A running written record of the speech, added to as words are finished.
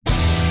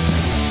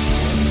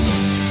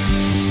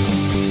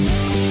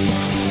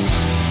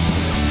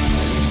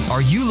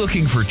Are you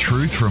looking for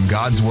truth from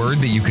God's Word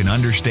that you can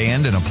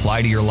understand and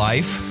apply to your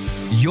life?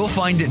 You'll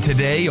find it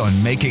today on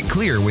Make It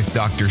Clear with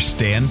Dr.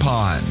 Stan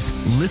Ponz.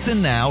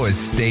 Listen now as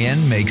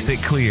Stan makes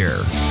it clear.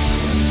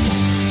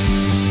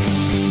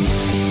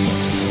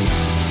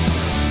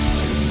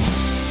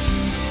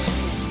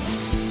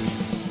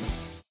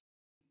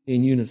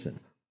 In unison.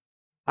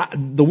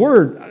 The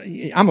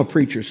Word, I'm a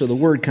preacher, so the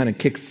Word kind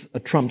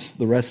of trumps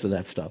the rest of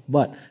that stuff.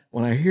 But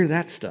when I hear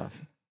that stuff,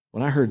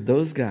 when I heard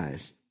those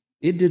guys,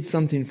 it did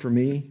something for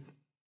me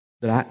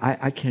that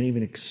I can't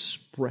even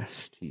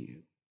express to you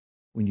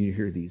when you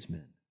hear these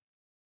men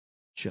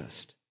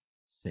just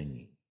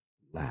singing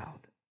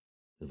loud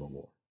to the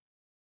Lord.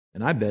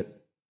 And I bet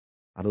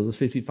out of those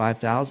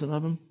 55,000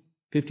 of them,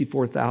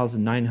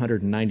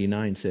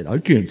 54,999 said, I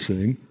can't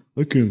sing.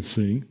 Yeah,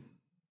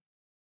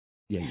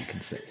 you can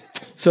sing.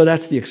 So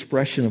that's the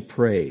expression of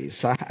praise.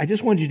 So I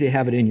just want you to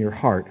have it in your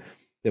heart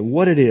that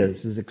what it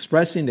is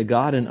expressing to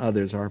God and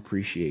others our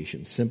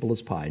appreciation. Simple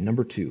as pie.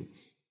 Number 2.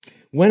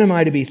 When am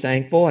I to be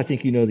thankful? I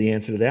think you know the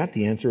answer to that.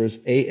 The answer is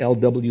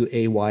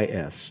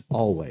ALWAYS,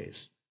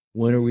 always.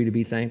 When are we to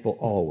be thankful?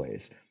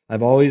 Always.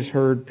 I've always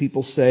heard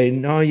people say,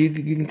 no, you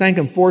can thank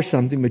Him for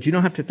something, but you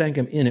don't have to thank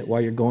Him in it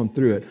while you're going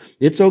through it.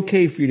 It's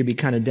okay for you to be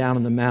kind of down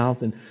in the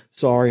mouth and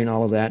sorry and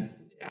all of that.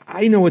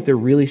 I know what they're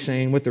really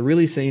saying. What they're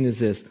really saying is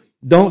this: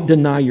 don't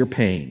deny your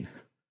pain.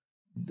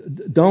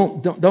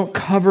 Don't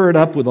cover it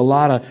up with a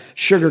lot of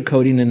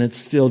sugarcoating and it's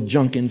still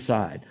junk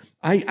inside.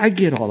 I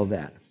get all of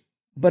that.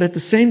 But at the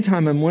same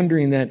time, I'm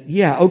wondering that,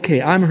 yeah,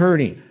 okay, I'm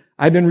hurting.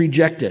 I've been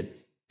rejected.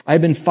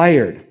 I've been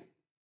fired.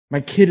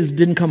 My kid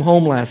didn't come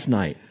home last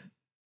night.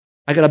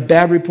 I got a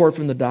bad report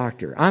from the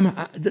doctor. I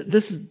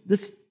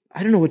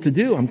don't know what to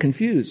do. I'm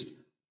confused.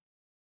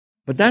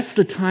 But that's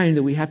the time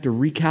that we have to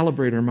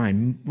recalibrate our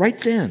mind right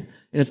then.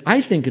 And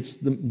I think it's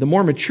the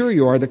more mature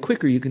you are, the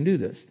quicker you can do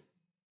this,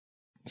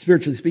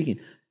 spiritually speaking.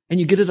 And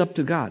you get it up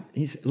to God.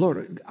 And you say,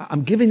 Lord,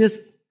 I'm giving this,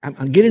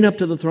 I'm getting up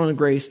to the throne of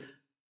grace.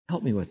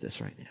 Help me with this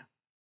right now.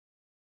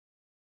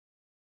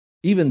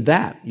 Even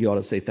that you ought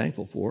to say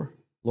thankful for.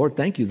 Lord,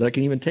 thank you that I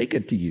can even take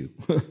it to you.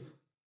 So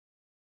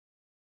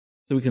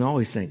we can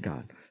always thank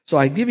God. So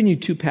I've given you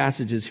 2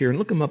 passages here, and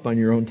look them up on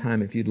your own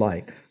time if you'd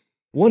like.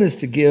 One is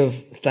to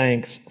give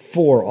thanks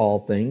for all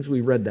things.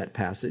 We read that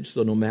passage,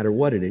 so no matter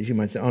what it is, you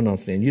might say, oh no,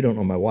 Stan, you don't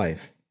know my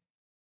wife.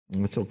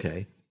 That's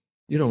okay.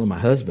 You don't know my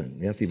husband.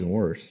 That's even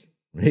worse.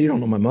 You don't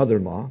know my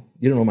mother-in-law.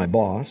 You don't know my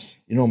boss.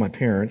 You don't know my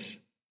parents.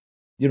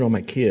 You don't know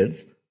my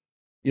kids.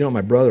 You don't know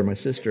my brother, my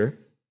sister.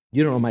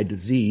 You don't know my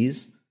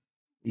disease.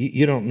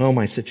 You don't know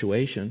my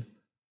situation.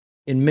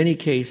 In many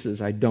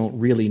cases, I don't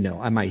really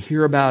know. I might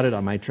hear about it.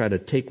 I might try to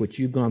take what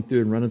you've gone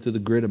through and run it through the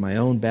grid of my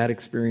own bad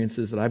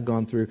experiences that I've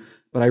gone through,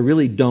 but I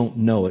really don't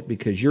know it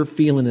because you're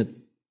feeling it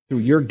through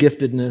your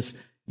giftedness,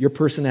 your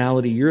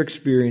personality, your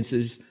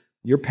experiences,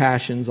 your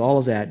passions, all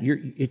of that.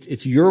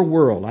 It's your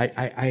world.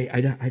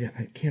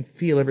 I can't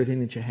feel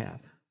everything that you have.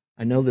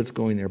 I know that's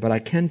going there, but I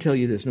can tell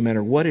you this, no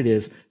matter what it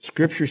is,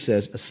 Scripture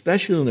says,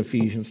 especially in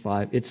Ephesians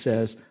 5, it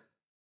says,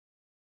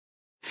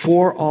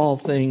 for all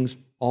things,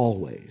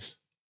 always.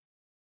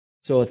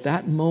 So at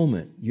that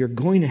moment, you're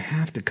going to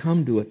have to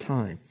come to a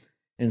time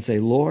and say,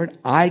 Lord,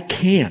 I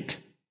can't,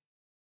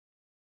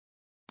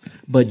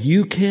 but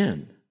you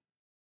can.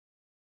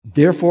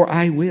 Therefore,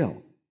 I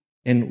will.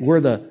 And where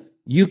the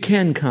you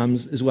can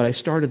comes is what I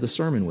started the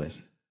sermon with,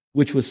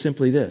 which was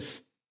simply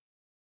this.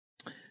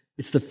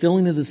 It's the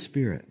filling of the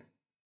Spirit.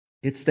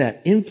 It's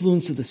that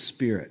influence of the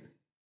Spirit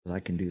that I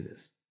can do this.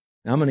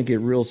 Now, I'm going to get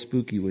real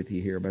spooky with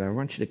you here, but I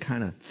want you to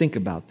kind of think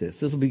about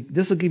this. This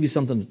will give you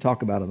something to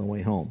talk about on the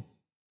way home.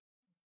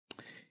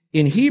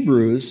 In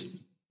Hebrews,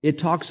 it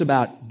talks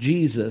about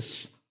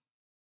Jesus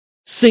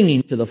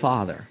singing to the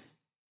Father.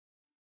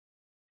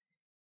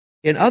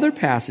 In other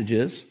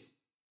passages,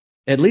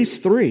 at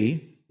least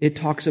 3, it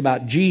talks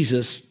about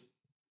Jesus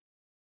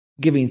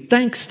giving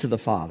thanks to the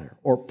Father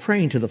or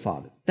praying to the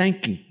Father,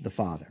 thanking the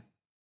Father.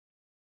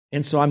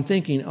 And so I'm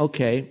thinking,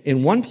 okay,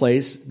 in one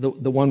place, the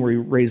one where He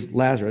raised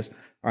Lazarus,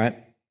 all right,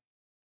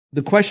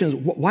 the question is,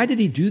 why did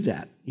He do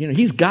that?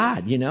 He's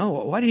God,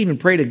 Why did He even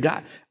pray to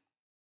God?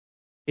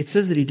 It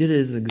says that He did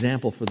it as an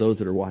example for those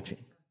that are watching.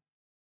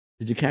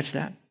 Did you catch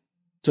that?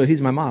 So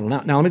He's my model.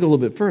 Now let me go a little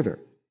bit further.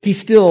 He's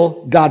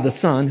still God the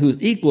Son, who's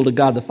equal to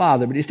God the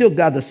Father, but He's still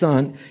God the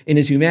Son in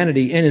His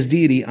humanity and His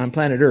deity on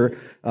planet Earth,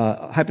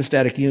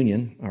 hypostatic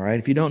union. All right,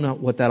 if you don't know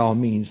what that all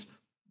means,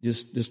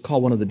 just call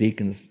one of the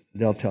deacons.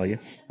 They'll tell you.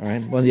 All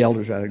right, one of the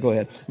elders rather. Go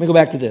ahead. Let me go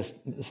back to this.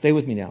 Stay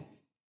with me now.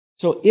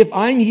 So if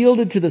I'm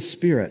yielded to the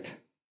Spirit,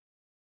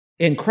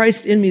 and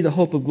Christ in me, the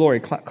hope of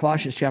glory,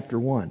 Colossians chapter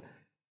 1,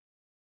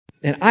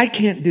 and I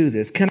can't do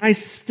this, can I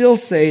still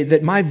say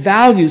that my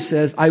value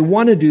says I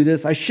want to do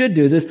this, I should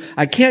do this,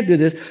 I can't do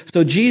this?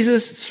 So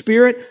Jesus,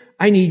 Spirit,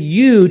 I need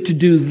you to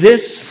do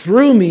this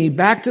through me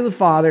back to the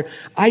Father.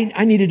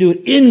 I need to do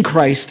it in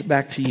Christ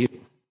back to you.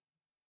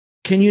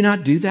 Can you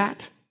not do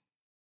that?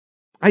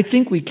 I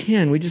think we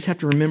can. We just have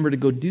to remember to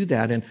go do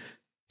that. And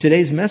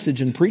today's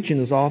message and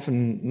preaching is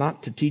often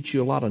not to teach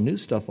you a lot of new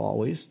stuff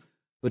always,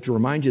 but to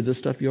remind you of the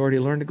stuff you already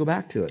learned, to go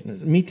back to it.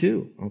 Me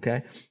too,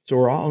 okay? So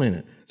we're all in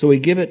it. So we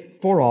give it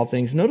for all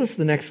things. Notice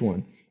the next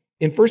one.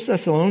 In 1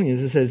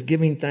 Thessalonians, it says,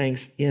 giving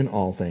thanks in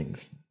all things.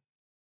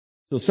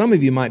 So some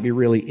of you might be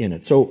really in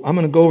it. So I'm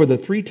going to go over the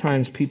 3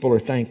 times people are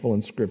thankful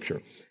in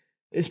Scripture.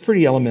 It's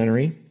pretty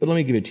elementary, but let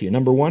me give it to you.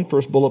 Number 1,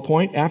 first bullet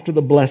point, after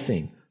the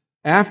blessing.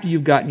 After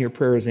you've gotten your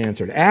prayers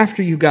answered,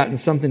 after you've gotten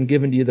something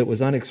given to you that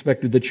was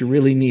unexpected that you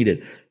really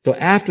needed. So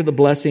after the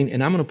blessing,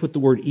 and I'm going to put the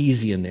word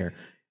easy in there.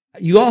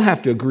 You all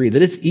have to agree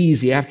that it's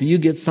easy after you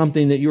get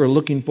something that you are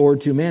looking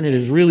forward to. Man, it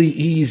is really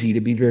easy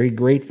to be very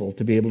grateful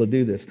to be able to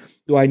do this.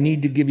 Do I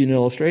need to give you an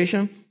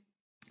illustration?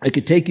 I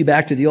could take you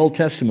back to the Old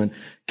Testament.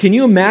 Can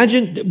you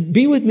imagine,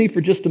 be with me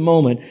for just a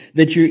moment,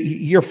 that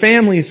your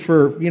families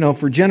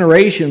for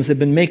generations have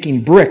been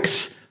making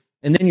bricks,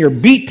 and then you're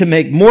beat to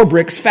make more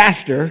bricks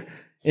faster.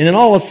 And then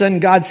all of a sudden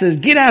God says,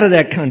 get out of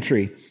that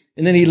country.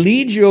 And then he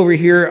leads you over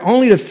here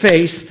only to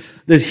face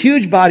this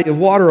huge body of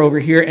water over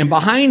here. And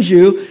behind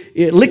you,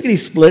 lickety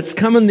splits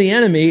coming the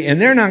enemy,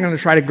 and they're not going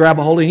to try to grab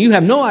a hold of you. You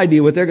have no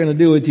idea what they're going to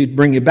do with you,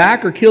 bring you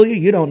back or kill you.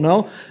 You don't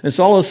know. And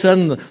so all of a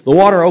sudden the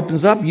water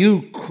opens up.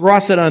 You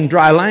cross it on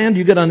dry land.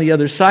 You get on the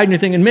other side, and you're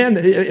thinking, man,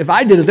 if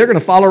I did it, they're going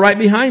to follow right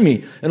behind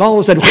me. And all of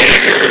a sudden,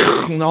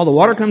 and all the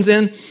water comes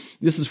in.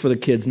 This is for the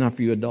kids, not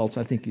for you adults.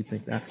 I think you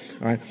think that.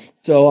 All right.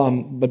 So,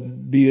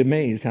 but be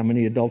amazed how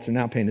many adults are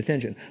now paying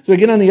attention. So we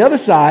get on the other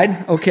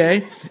side,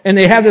 okay, and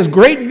they have this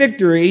great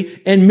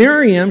victory, and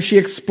Miriam, she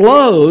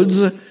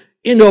explodes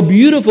into a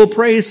beautiful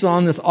praise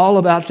song that's all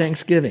about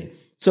Thanksgiving.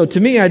 So to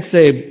me, I'd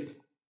say,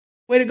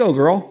 way to go,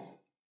 girl.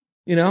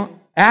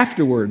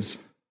 Afterwards,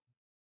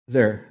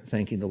 they're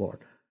thanking the Lord.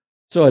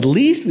 So at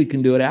least we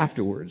can do it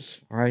afterwards.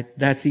 All right.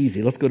 That's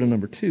easy. Let's go to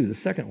number 2, the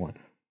second one.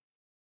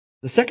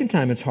 The second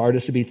time it's hard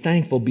is to be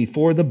thankful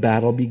before the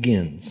battle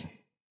begins.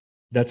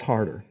 That's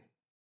harder.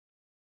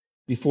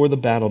 Before the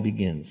battle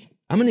begins.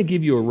 I'm going to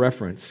give you a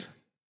reference,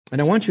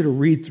 and I want you to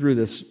read through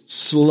this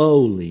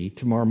slowly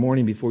tomorrow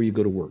morning before you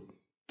go to work.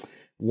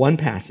 One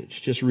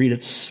passage, just read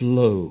it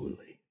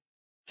slowly.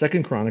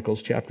 2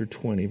 Chronicles chapter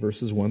 20,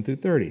 verses 1 through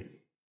 30.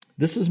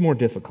 This is more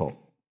difficult,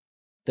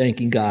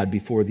 thanking God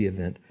before the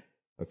event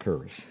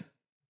occurs.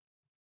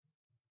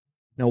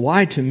 Now,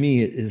 why to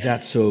me is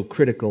that so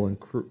critical and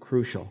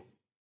crucial?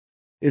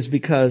 Is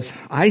because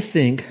I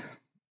think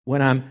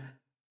when I'm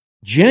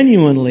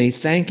genuinely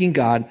thanking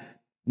God,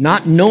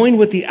 not knowing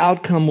what the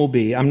outcome will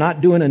be, I'm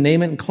not doing a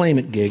name it and claim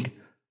it gig,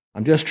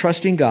 I'm just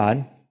trusting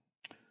God,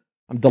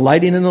 I'm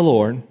delighting in the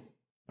Lord,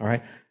 all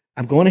right?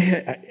 I'm going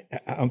ahead,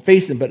 I'm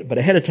facing, but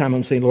ahead of time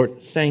I'm saying,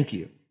 Lord, thank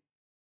you.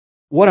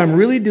 What I'm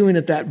really doing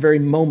at that very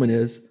moment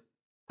is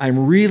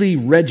I'm really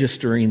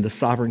registering the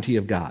sovereignty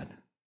of God.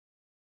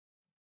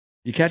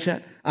 You catch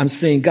that? I'm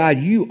saying, God,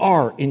 you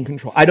are in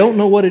control. I don't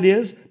know what it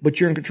is, but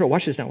you're in control.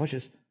 Watch this now, watch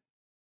this.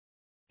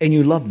 And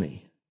you love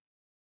me.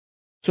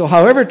 So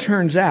however it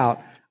turns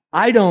out,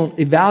 I don't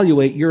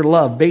evaluate your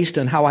love based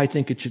on how I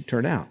think it should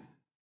turn out.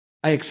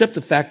 I accept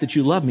the fact that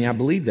you love me. I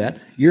believe that.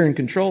 You're in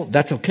control.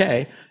 That's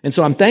okay. And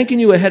so I'm thanking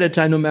you ahead of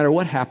time no matter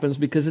what happens,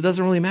 because it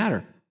doesn't really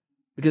matter.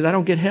 Because I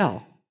don't get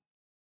hell.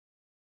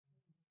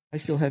 I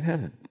still have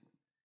heaven.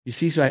 You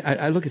see, so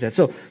I look at that.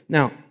 So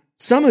now,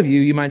 some of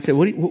you might say,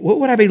 what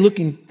would I be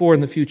looking for in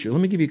the future?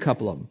 Let me give you a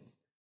couple of them.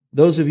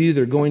 Those of you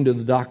that are going to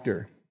the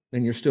doctor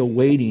and you're still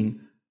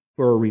waiting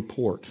for a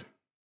report.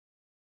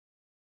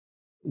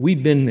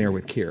 We've been there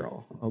with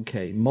Carol,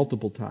 okay,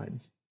 multiple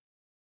times.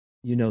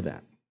 You know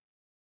that.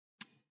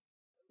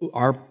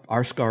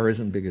 Our scar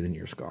isn't bigger than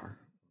your scar.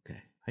 Okay,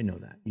 I know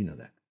that. You know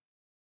that.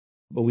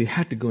 But we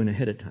had to go in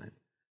ahead of time.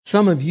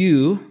 Some of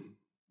you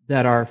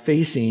that are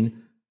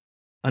facing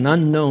an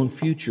unknown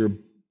future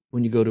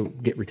when you go to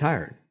get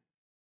retired.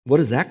 What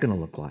is that going to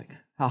look like?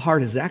 How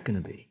hard is that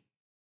going to be?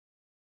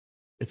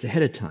 It's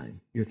ahead of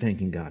time. You're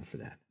thanking God for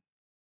that.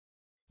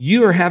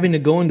 You are having to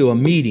go into a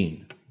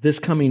meeting this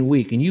coming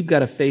week, and you've got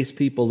to face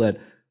people that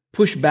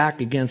push back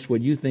against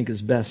what you think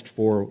is best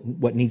for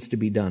what needs to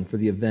be done for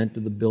the event or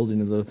the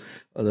building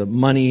or the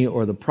money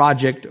or the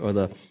project or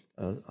the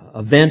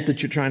event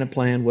that you're trying to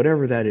plan,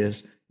 whatever that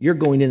is. You're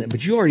going in it,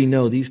 but you already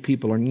know these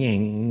people are,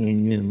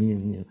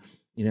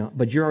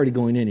 but you're already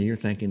going in and you're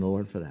thanking the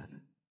Lord for that.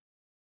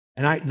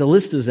 And the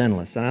list is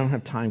endless, and I don't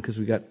have time because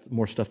we got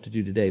more stuff to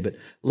do today, but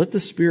let the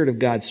Spirit of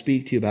God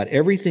speak to you about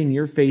everything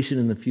you're facing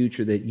in the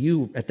future that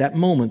you, at that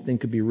moment,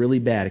 think could be really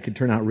bad. It could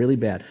turn out really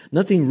bad.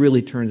 Nothing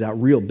really turns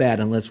out real bad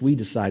unless we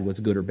decide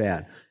what's good or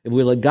bad. If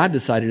we let God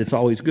decide it, it's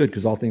always good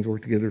because all things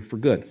work together for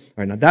good. All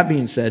right, now that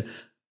being said,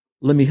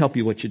 let me help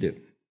you what you do.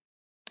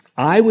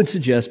 I would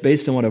suggest,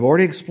 based on what I've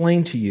already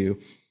explained to you,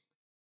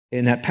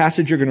 in that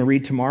passage you're going to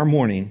read tomorrow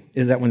morning,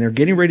 is that when they're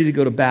getting ready to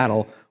go to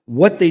battle,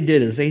 what they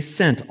did is they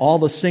sent all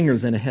the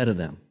singers in ahead of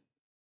them.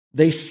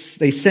 They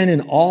sent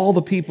in all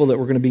the people that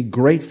were going to be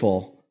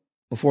grateful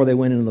before they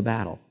went into the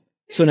battle.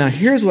 So now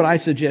here's what I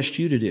suggest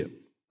you to do.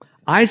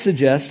 I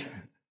suggest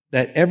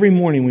that every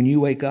morning when you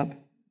wake up,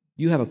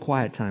 you have a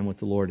quiet time with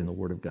the Lord in the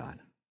Word of God.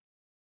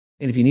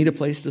 And if you need a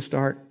place to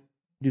start,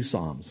 do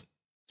Psalms.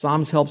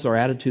 Psalms helps our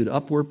attitude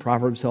upward.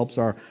 Proverbs helps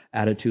our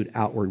attitude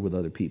outward with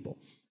other people.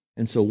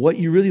 And so what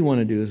you really want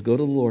to do is go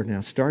to the Lord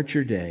now. Start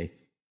your day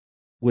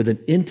with an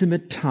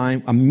intimate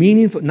time, a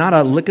meaningful, not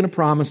a lick and a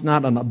promise,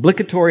 not an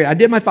obligatory, I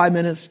did my 5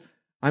 minutes.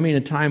 I mean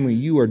a time where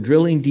you are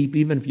drilling deep,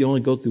 even if you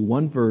only go through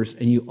one verse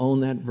and you own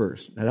that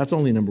verse. Now that's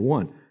only number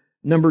one.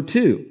 Number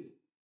two,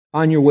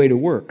 on your way to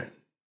work,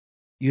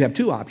 you have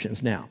two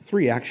options now.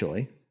 Three,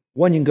 actually.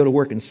 One, you can go to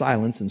work in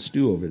silence and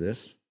stew over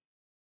this.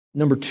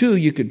 Number two,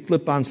 you could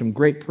flip on some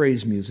great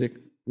praise music.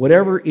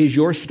 Whatever is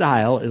your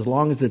style, as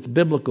long as it's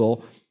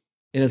biblical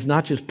and it's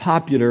not just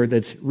popular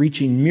that's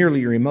reaching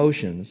merely your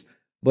emotions,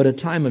 but a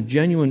time of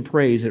genuine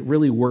praise that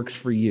really works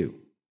for you.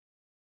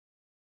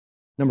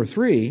 Number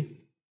three,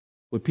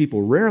 what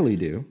people rarely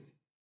do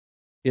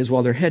is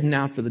while they're heading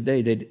out for the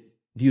day, do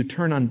you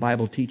turn on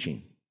Bible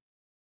teaching?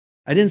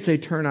 I didn't say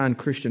turn on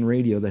Christian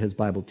radio that has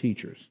Bible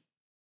teachers.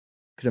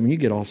 Because, I mean, you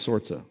get all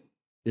sorts of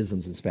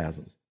isms and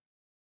spasms.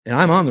 And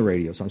I'm on the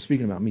radio, so I'm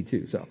speaking about me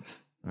too. So,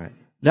 all right.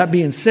 That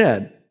being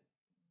said,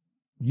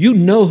 you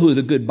know who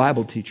the good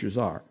Bible teachers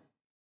are.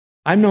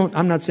 I'm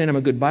not saying I'm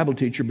a good Bible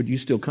teacher, but you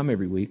still come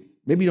every week.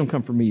 Maybe you don't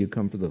come for me, you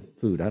come for the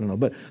food. I don't know.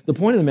 But the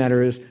point of the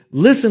matter is,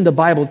 listen to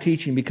Bible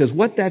teaching, because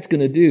what that's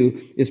going to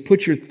do is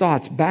put your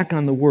thoughts back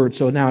on the Word.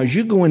 So now as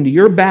you go into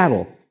your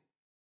battle,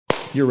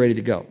 you're ready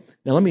to go.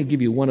 Now let me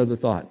give you one other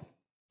thought.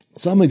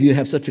 Some of you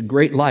have such a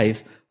great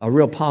life, a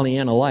real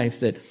Pollyanna life,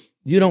 that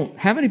you don't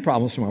have any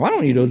problems tomorrow. I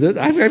don't need to do this.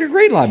 I've got a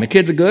great life. My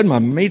kids are good. My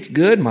mate's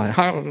good.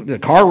 The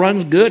car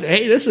runs good.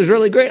 Hey, this is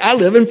really great. I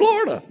live in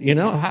Florida. You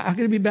know, how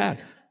can it be bad?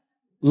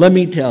 Let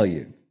me tell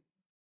you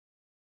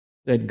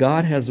that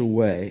God has a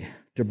way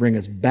to bring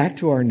us back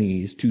to our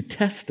knees, to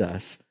test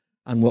us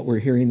on what we're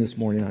hearing this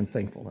morning on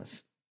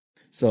thankfulness.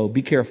 So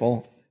be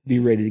careful. Be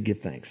ready to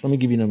give thanks. Let me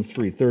give you number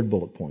three, third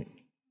bullet point.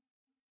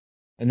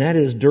 And that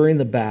is during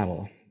the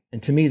battle.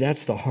 And to me,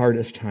 that's the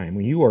hardest time.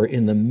 When you are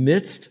in the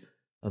midst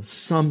of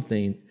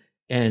something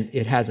and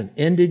it hasn't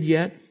ended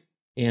yet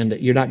and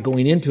you're not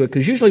going into it.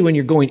 Because usually when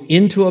you're going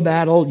into a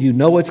battle, you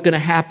know what's going to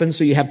happen,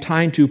 so you have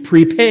time to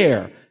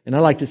prepare. And I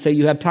like to say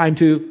you have time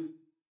to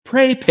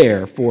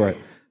prepare for it.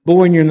 But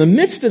when you're in the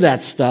midst of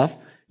that stuff,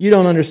 you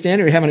don't understand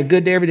it. You're having a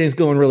good day, everything's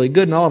going really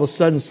good, and all of a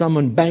sudden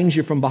someone bangs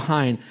you from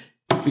behind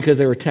because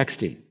they were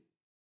texting.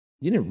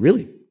 You didn't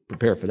really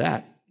prepare for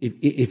that.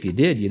 If you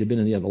did, you'd have been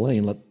in the other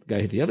lane, let the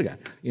guy hit the other guy.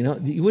 You know,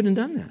 you wouldn't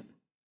have done that.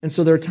 And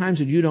so there are times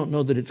that you don't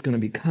know that it's going to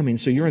be coming.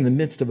 So you're in the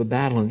midst of a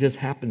battle and it just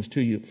happens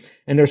to you.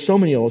 And there's so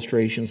many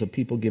illustrations of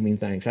people giving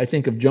thanks. I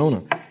think of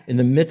Jonah in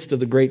the midst of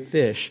the great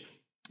fish.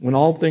 When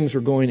all things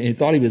were going, and he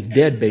thought he was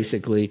dead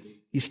basically,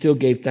 he still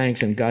gave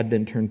thanks, and God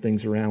didn't turn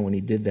things around when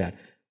he did that.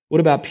 What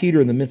about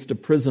Peter in the midst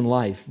of prison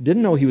life?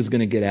 Didn't know he was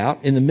going to get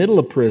out. In the middle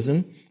of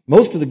prison,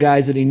 most of the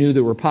guys that he knew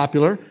that were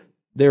popular,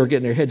 they were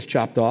getting their heads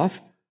chopped off,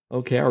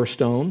 or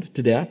stoned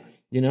to death.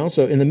 You know,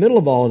 so in the middle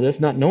of all of this,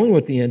 not knowing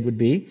what the end would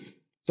be,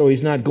 so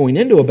he's not going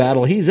into a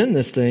battle, he's in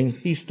this thing,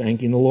 he's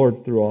thanking the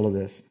Lord through all of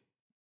this.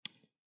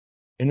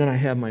 And then I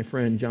have my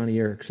friend Johnny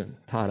Erickson,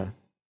 Tata.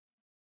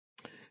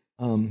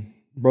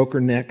 Broke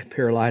her neck,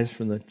 paralyzed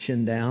from the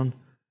chin down,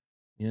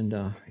 and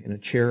in a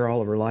chair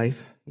all of her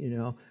life, you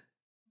know,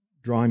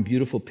 drawing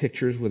beautiful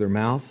pictures with her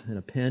mouth and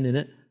a pen in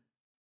it,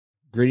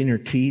 gritting her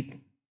teeth.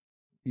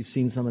 You've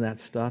seen some of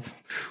that stuff.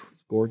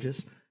 It's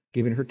gorgeous.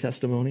 Giving her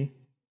testimony.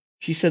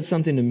 She said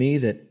something to me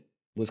that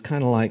was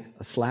kind of like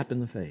a slap in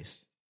the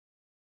face.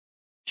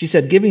 She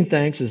said, giving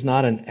thanks is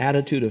not an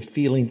attitude of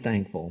feeling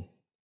thankful.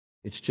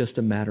 It's just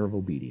a matter of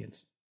obedience.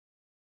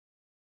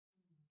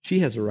 She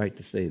has a right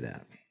to say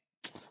that.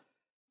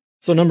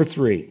 So number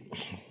three,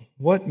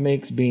 what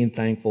makes being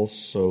thankful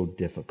so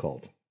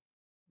difficult?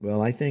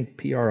 Well, I think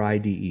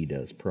PRIDE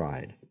does,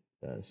 pride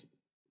does.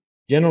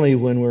 Generally,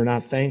 when we're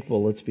not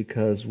thankful, it's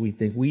because we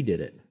think we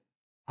did it.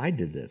 I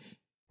did this,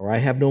 or I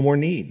have no more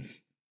needs.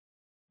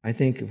 I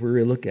think if we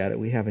really look at it,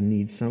 we have a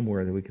need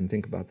somewhere that we can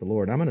think about the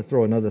Lord. I'm going to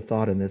throw another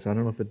thought in this. I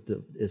don't know if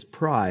it is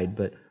pride,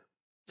 but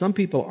some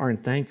people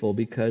aren't thankful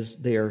because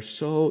they are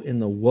so in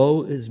the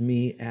woe is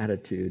me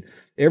attitude.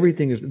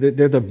 Everything is,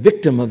 they're the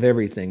victim of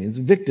everything. It's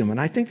a victim. And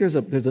I think there's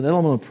an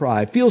element of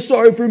pride. Feel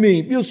sorry for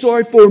me. Feel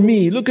sorry for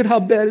me. Look at how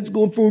bad it's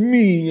going for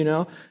me, you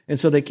know. And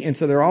so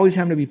they're always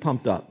having to be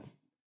pumped up.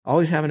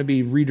 Always having to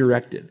be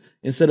redirected.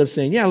 Instead of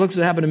saying, yeah, look what's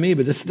happened to me,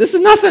 but this is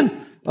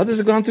nothing. Others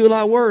have gone through a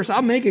lot worse.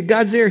 I'll make it.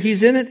 God's there.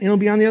 He's in it, and he'll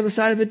be on the other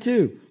side of it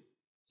too.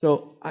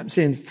 So I'm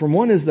saying from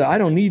one is that I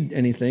don't need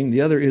anything. The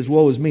other is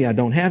woe is me. I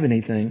don't have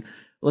anything.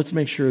 Let's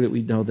make sure that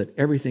we know that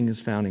everything is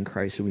found in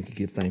Christ and we can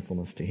give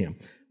thankfulness to him.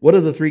 What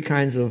are the three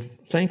kinds of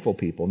thankful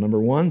people? Number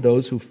one,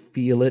 those who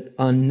feel it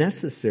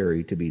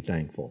unnecessary to be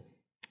thankful.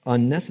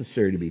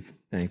 Unnecessary to be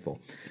thankful.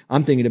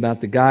 I'm thinking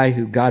about the guy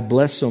who God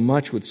blessed so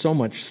much with so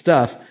much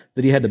stuff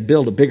that he had to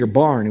build a bigger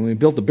barn. And when he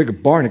built a bigger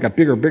barn, it got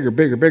bigger.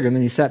 And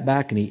then he sat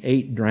back and he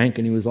ate and drank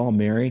and he was all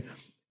merry.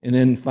 And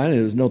then finally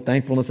there was no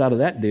thankfulness out of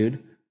that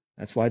dude.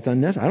 That's why it's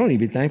unnecessary. I don't need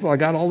to be thankful. I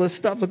got all this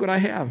stuff. Look what I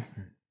have.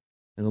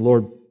 And the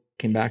Lord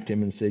came back to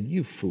him and said,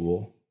 you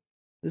fool,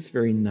 this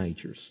very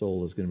night your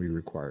soul is going to be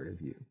required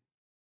of you.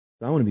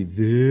 So I want to be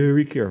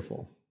very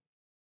careful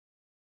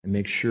and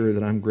make sure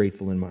that I'm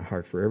grateful in my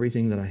heart for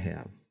everything that I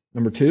have.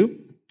 Number 2,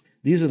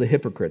 these are the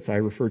hypocrites. I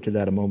referred to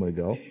that a moment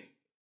ago.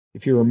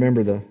 If you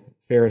remember the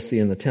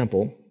Pharisee in the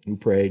temple who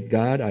prayed,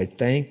 God, I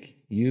thank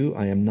you,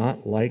 I am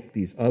not like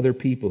these other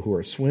people who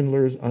are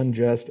swindlers,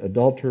 unjust,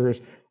 adulterers,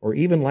 or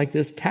even like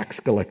this tax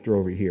collector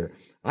over here.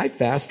 I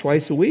fast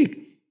twice a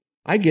week.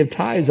 I give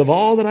tithes of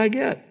all that I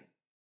get.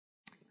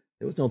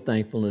 There was no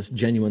thankfulness,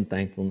 genuine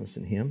thankfulness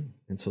in him.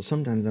 And so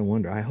sometimes I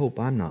wonder, I hope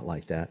I'm not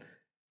like that.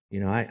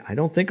 I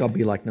don't think I'll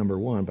be like number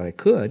 1, but I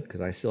could,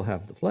 because I still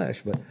have the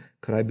flesh. But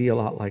could I be a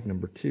lot like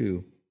number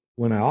 2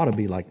 when I ought to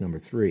be like number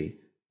 3?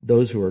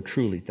 Those who are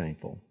truly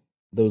thankful.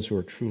 Those who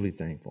are truly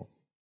thankful.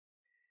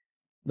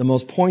 The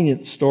most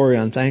poignant story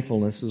on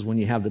thankfulness is when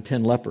you have the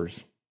 10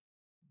 lepers.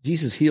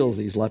 Jesus heals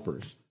these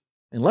lepers.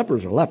 And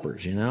lepers are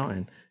lepers,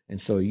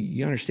 and so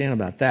you understand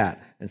about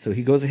that. And so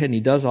he goes ahead and he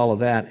does all of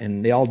that,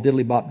 and they all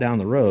diddly-bop down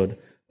the road.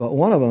 But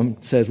one of them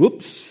says,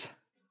 whoops,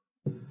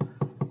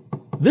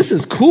 this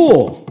is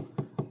cool.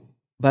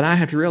 But I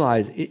have to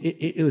realize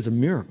it was a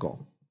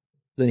miracle.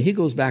 Then he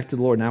goes back to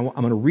the Lord. Now,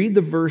 I'm going to read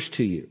the verse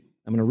to you.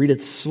 I'm going to read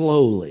it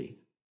slowly.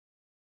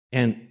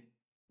 And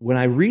when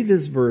I read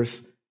this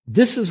verse,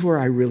 this is where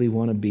I really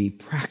want to be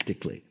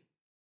practically.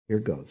 Here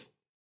it goes.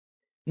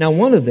 Now,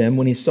 one of them,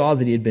 when he saw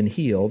that he had been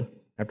healed,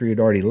 after he had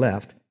already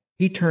left,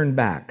 he turned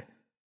back.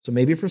 So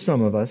maybe for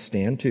some of us,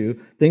 stand too,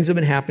 things have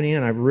been happening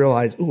and I've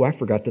realized, I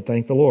forgot to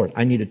thank the Lord.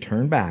 I need to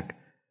turn back.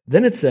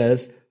 Then it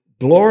says,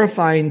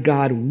 glorifying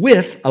God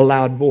with a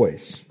loud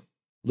voice.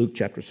 Luke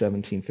chapter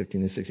 17,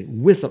 15, and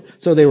 16.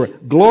 So they were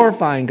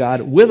glorifying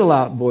God with a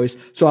loud voice.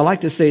 So I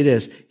like to say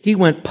this. He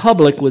went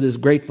public with his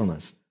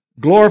gratefulness.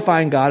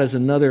 Glorifying God is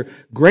another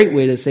great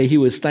way to say he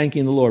was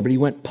thanking the Lord, but he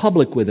went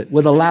public with it,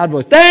 with a loud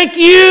voice. Thank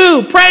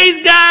you!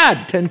 Praise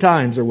God! 10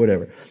 times or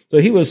whatever. So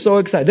he was so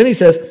excited. Then he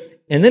says,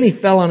 and then he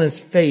fell on his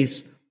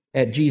face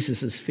at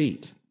Jesus'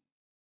 feet.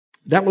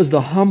 That was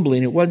the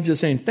humbling. It wasn't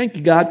just saying, thank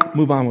you, God,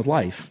 move on with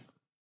life.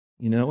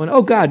 And,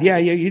 oh, God, yeah,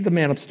 you're the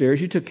man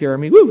upstairs. You took care of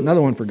me. Woo,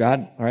 another one for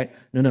God. All right.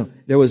 No.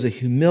 There was a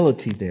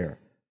humility there,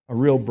 a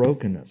real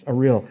brokenness, a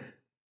real,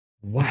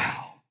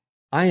 wow,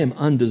 I am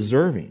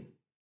undeserving.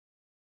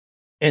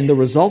 And the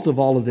result of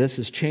all of this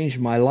has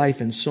changed my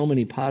life in so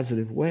many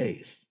positive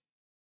ways.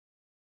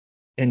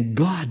 And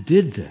God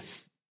did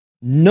this.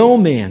 No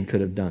man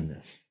could have done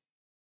this.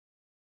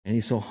 And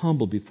he's so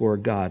humble before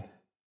God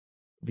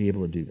to be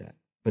able to do that.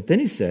 But then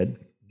he said,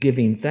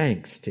 giving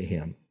thanks to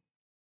him.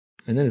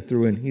 And then it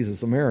threw in, he's a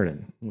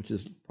Samaritan, which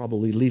is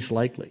probably least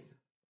likely.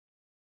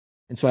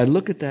 And so I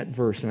look at that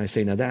verse and I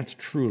say, now that's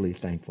truly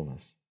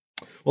thankfulness.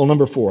 Well,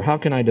 number 4, how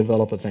can I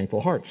develop a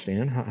thankful heart,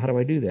 Stan? How do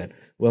I do that?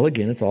 Well,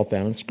 again, it's all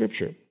found in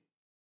Scripture.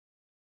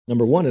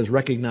 Number 1 is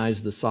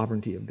recognize the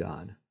sovereignty of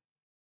God.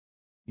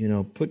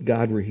 Put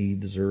God where he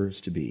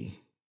deserves to be.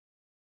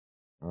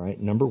 All right,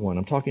 number 1,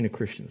 I'm talking to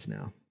Christians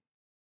now.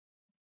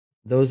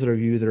 Those of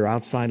you that are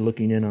outside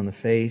looking in on the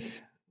faith,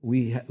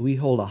 we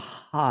hold a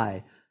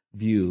high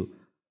view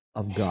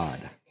of God.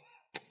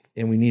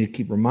 And we need to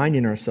keep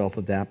reminding ourselves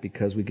of that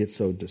because we get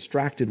so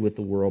distracted with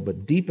the world,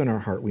 but deep in our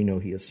heart we know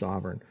he is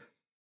sovereign.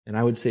 And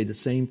I would say the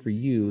same for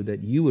you,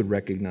 that you would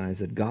recognize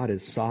that God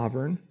is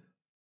sovereign,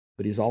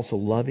 but he's also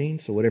loving.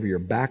 So whatever your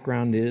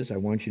background is, I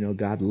want you to know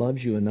God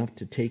loves you enough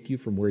to take you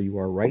from where you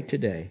are right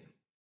today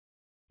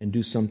and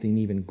do something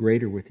even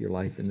greater with your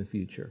life in the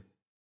future.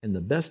 And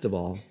the best of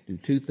all, do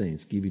 2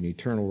 things: give you an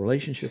eternal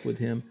relationship with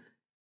him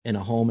and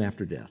a home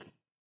after death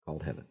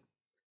called heaven.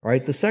 All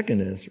right, the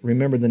second is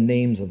remember the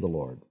names of the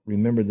Lord.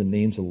 Remember the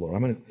names of the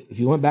Lord. If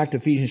you went back to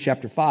Ephesians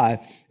chapter 5,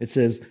 it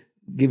says,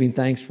 giving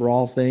thanks for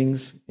all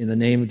things in the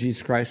name of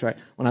Jesus Christ. Right?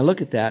 When I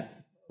look at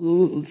that,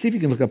 see if you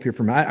can look up here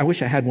for me. I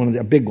wish I had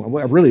a big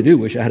one. I really do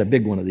wish I had a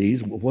big one of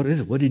these. What is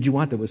it? What did you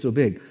want that was so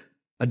big?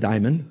 A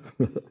diamond.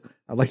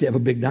 I'd like to have a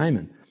big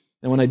diamond.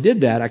 And when I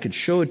did that, I could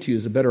show it to you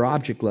as a better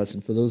object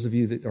lesson for those of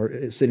you that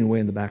are sitting way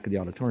in the back of the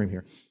auditorium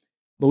here.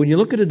 But when you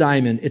look at a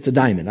diamond, it's a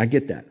diamond. I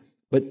get that.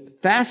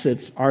 But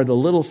facets are the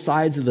little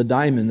sides of the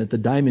diamond that the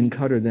diamond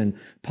cutter then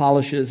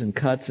polishes and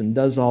cuts and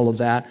does all of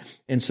that,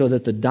 and so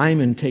that the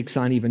diamond takes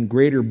on even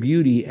greater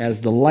beauty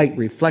as the light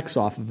reflects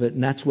off of it,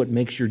 and that's what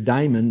makes your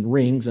diamond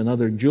rings and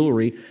other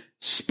jewelry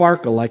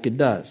sparkle like it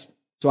does.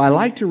 So I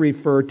like to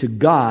refer to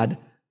God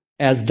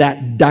as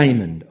that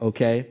diamond,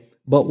 okay?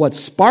 But what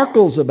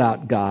sparkles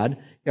about God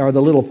are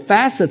the little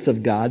facets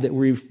of God that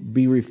will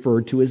be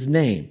referred to as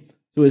name.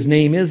 So his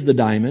name is the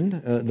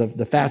diamond,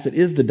 the facet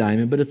is the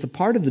diamond, but it's a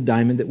part of the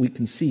diamond that we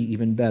can see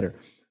even better.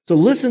 So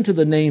listen to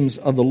the names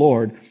of the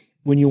Lord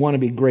when you want to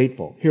be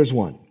grateful. Here's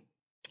one.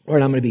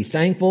 Lord, I'm going to be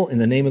thankful in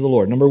the name of the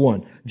Lord. Number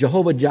 1,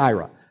 Jehovah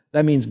Jireh.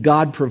 That means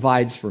God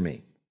provides for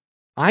me.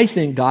 I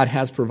think God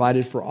has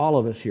provided for all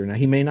of us here. Now,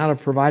 he may not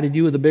have provided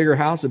you with a bigger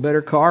house, a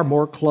better car,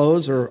 more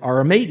clothes, or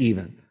a mate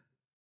even.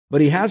 But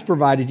he has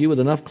provided you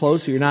with enough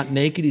clothes so you're not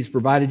naked. He's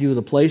provided you with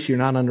a place so you're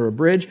not under a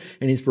bridge.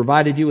 And he's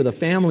provided you with a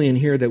family in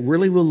here that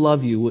really will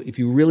love you if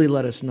you really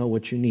let us know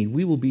what you need.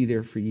 We will be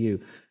there for you.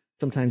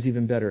 Sometimes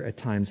even better at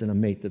times than a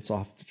mate that's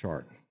off the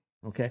chart.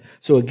 Okay?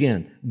 So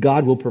again,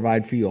 God will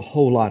provide for you a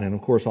whole lot, and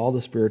of course, all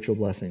the spiritual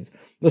blessings.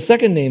 The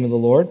second name of the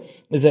Lord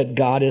is that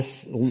God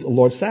is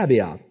Lord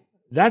Sabaoth.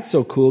 That's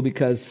so cool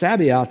because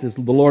Sabaoth is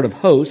the Lord of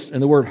hosts,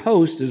 and the word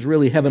host is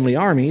really heavenly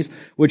armies,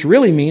 which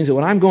really means that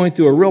when I'm going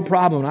through a real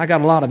problem and I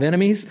got a lot of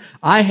enemies,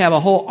 I have a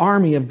whole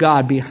army of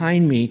God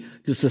behind me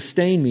to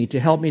sustain me, to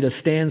help me to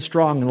stand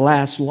strong and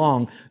last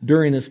long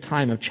during this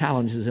time of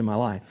challenges in my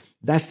life.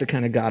 That's the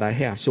kind of God I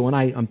have. So when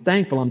I'm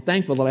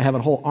thankful that I have a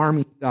whole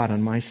army of God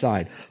on my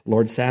side,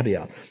 Lord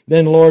Sabaoth.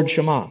 Then Lord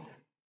Shema.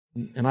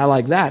 And I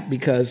like that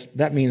because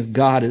that means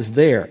God is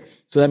there.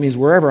 So that means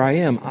wherever I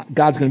am,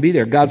 God's going to be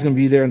there. God's going to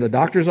be there in the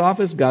doctor's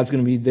office. God's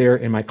going to be there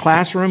in my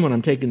classroom when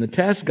I'm taking the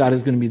test. God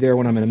is going to be there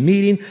when I'm in a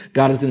meeting.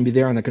 God is going to be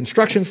there on the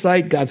construction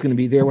site. God's going to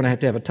be there when I have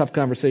to have a tough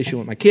conversation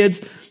with my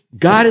kids.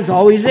 God is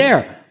always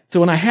there.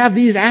 So when I have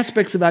these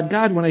aspects about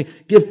God, when I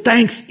give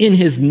thanks in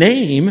His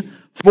name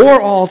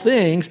for all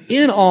things,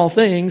 in all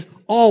things,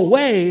 all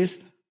ways,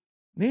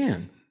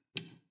 man,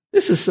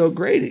 this is so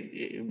great.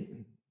 It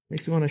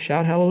makes me want to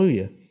shout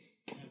hallelujah.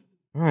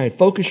 All right,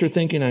 focus your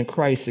thinking on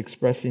Christ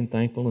expressing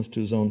thankfulness to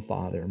His own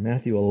Father.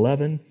 Matthew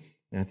 11,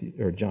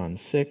 John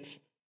 6,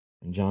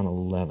 and John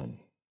 11.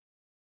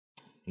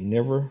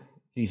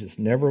 Jesus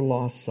never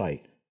lost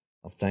sight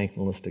of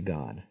thankfulness to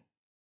God.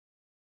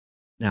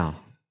 Now,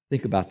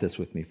 think about this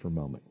with me for a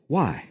moment.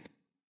 Why?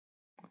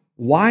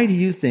 Why do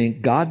you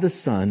think God the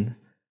Son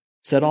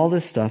said all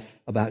this stuff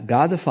about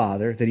God the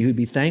Father, that He would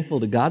be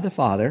thankful to God the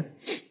Father?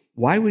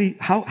 Why would He,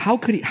 how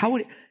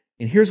would He,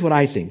 and here's what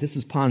I think. This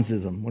is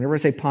Ponzism. Whenever I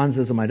say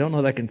Ponzism, I don't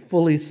know that I can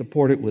fully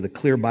support it with a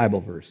clear Bible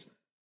verse,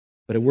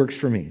 but it works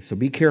for me. So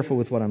be careful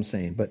with what I'm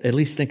saying, but at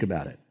least think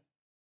about it.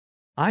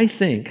 I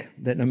think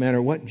that no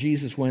matter what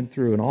Jesus went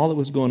through and all that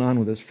was going on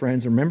with His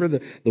friends, remember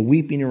the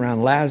weeping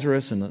around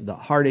Lazarus and the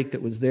heartache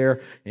that was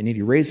there, and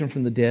He raised him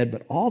from the dead,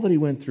 but all that He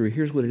went through,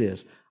 here's what it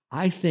is.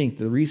 I think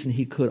the reason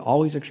He could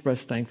always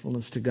express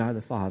thankfulness to God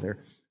the Father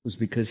was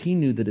because He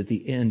knew that at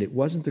the end it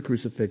wasn't the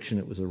crucifixion,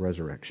 it was the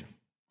resurrection.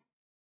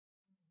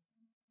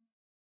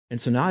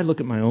 And so now I look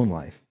at my own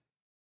life.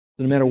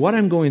 So no matter what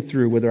I'm going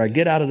through, whether I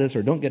get out of this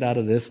or don't get out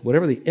of this,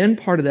 whatever the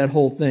end part of that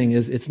whole thing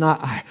is, it's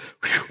not,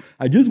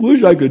 I just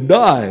wish I could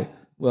die.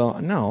 Well,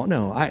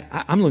 no.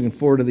 I'm looking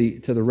forward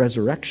to the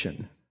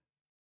resurrection,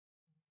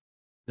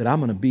 that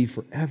I'm going to be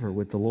forever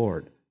with the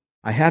Lord.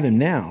 I have Him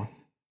now,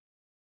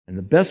 and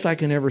the best I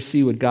can ever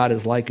see what God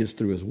is like is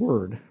through His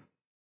Word.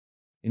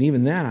 And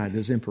even that,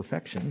 there's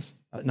imperfections,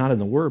 not in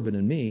the Word, but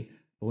in me.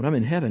 But when I'm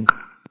in heaven,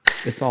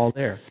 it's all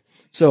there.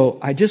 So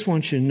I just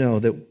want you to know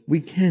that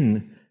we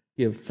can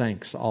give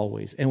thanks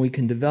always, and we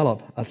can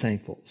develop a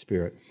thankful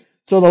spirit.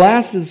 So the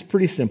last is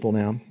pretty simple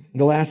now.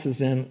 The last is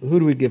then, who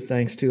do we give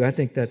thanks to? I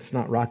think that's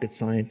not rocket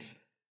science.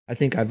 I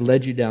think I've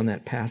led you down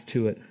that path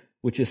to it,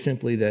 which is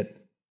simply that,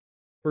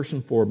 first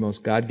and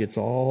foremost, God gets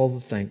all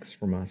the thanks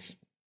from us,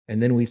 and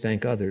then we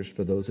thank others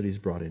for those that He's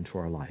brought into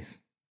our life.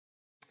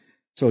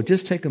 So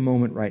just take a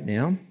moment right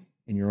now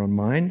in your own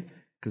mind,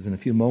 because in a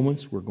few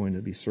moments, we're going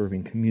to be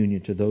serving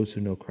communion to those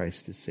who know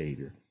Christ as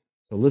Savior.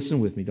 So listen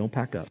with me. Don't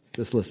pack up.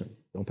 Just listen.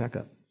 Don't pack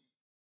up.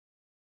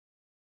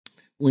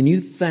 When you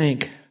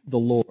thank the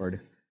Lord,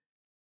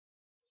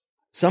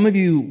 some of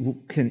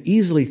you can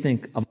easily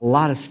think of a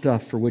lot of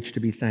stuff for which to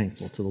be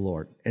thankful to the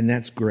Lord, and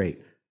that's great.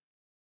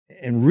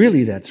 And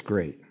really, that's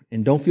great.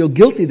 And don't feel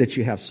guilty that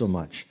you have so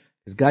much,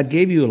 because God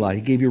gave you a lot.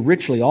 He gave you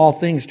richly all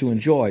things to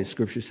enjoy,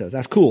 Scripture says.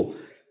 That's cool.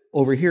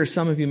 Over here,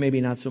 some of you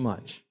maybe not so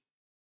much.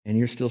 And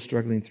you're still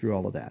struggling through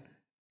all of that.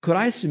 Could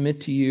I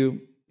submit to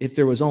you, if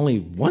there was only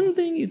one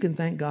thing you can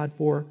thank God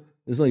for,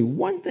 there's only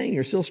one thing,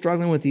 you're still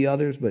struggling with the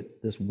others,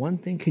 but this one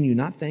thing, can you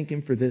not thank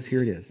Him for this?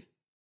 Here it is.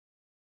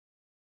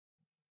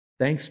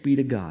 Thanks be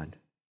to God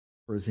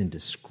for His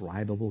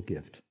indescribable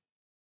gift.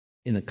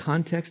 In the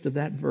context of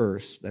that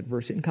verse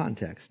in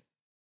context,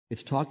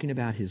 it's talking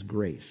about His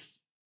grace.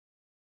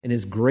 And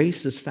His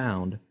grace is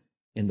found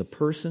in the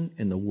person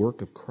and the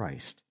work of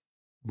Christ.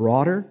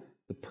 Broader,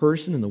 the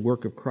person and the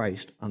work of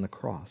Christ on the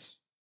cross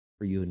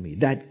for you and me.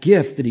 That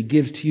gift that He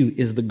gives to you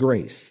is the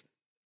grace.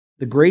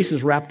 The grace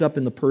is wrapped up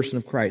in the person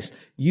of Christ.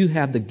 You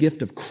have the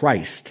gift of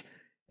Christ.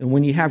 And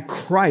when you have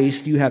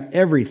Christ, you have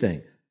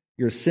everything.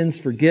 Your sins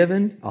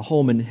forgiven, a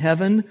home in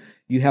heaven.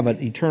 You have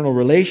an eternal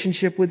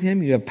relationship with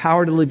Him. You have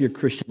power to live your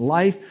Christian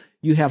life.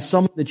 You have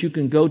someone that you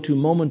can go to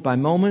moment by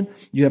moment.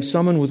 You have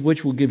someone with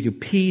which will give you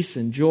peace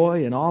and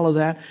joy and all of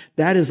that.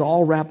 That is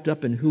all wrapped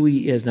up in who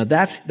He is. Now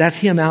that's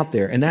Him out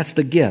there, and that's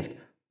the gift.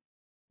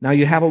 Now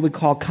you have what we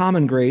call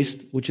common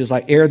grace, which is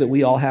like air that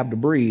we all have to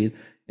breathe.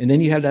 And then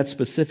you have that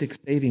specific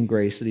saving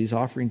grace that He's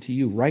offering to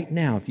you right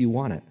now if you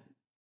want it.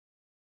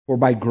 For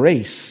by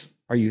grace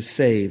are you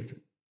saved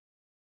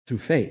through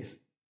faith.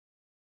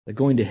 That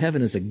going to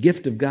heaven is a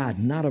gift of God,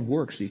 not of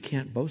works, so you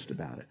can't boast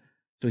about it.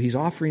 So He's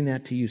offering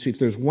that to you. So if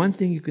there's one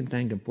thing you can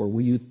thank Him for,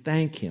 will you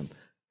thank Him?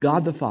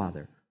 God the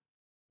Father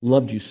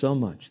loved you so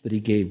much that He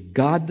gave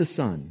God the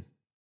Son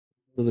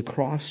to the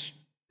cross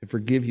to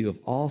forgive you of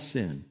all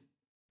sin,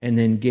 and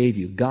then gave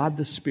you God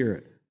the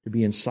Spirit to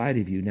be inside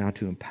of you now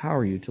to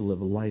empower you to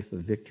live a life of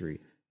victory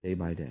day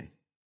by day.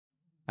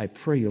 I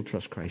pray you'll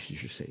trust Christ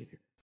as your Savior.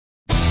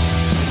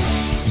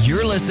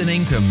 You're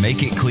listening to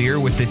Make It Clear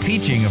with the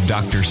teaching of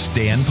Dr.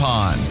 Stan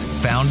Ponz,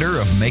 founder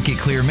of Make It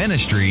Clear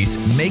Ministries.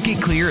 Make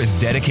It Clear is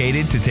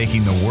dedicated to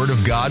taking the Word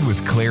of God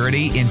with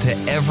clarity into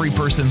every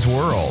person's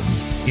world.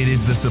 It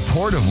is the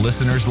support of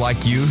listeners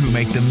like you who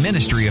make the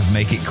ministry of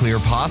Make It Clear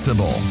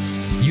possible.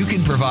 You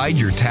can provide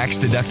your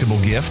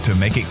tax-deductible gift to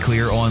Make It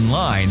Clear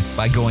online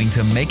by going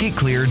to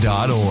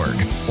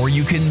makeitclear.org, or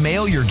you can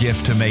mail your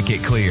gift to Make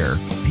It Clear,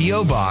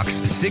 P.O. Box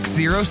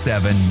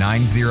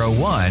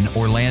 607901,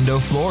 Orlando,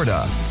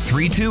 Florida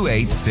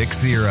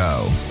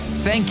 32860.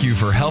 Thank you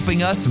for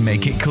helping us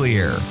make it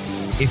clear.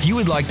 If you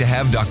would like to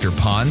have Dr.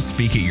 Ponz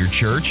speak at your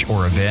church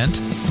or event,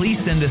 please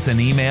send us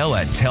an email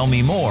at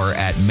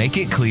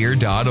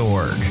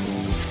tellmemore@makeitclear.org.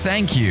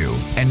 Thank you,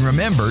 and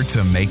remember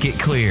to make it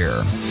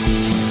clear.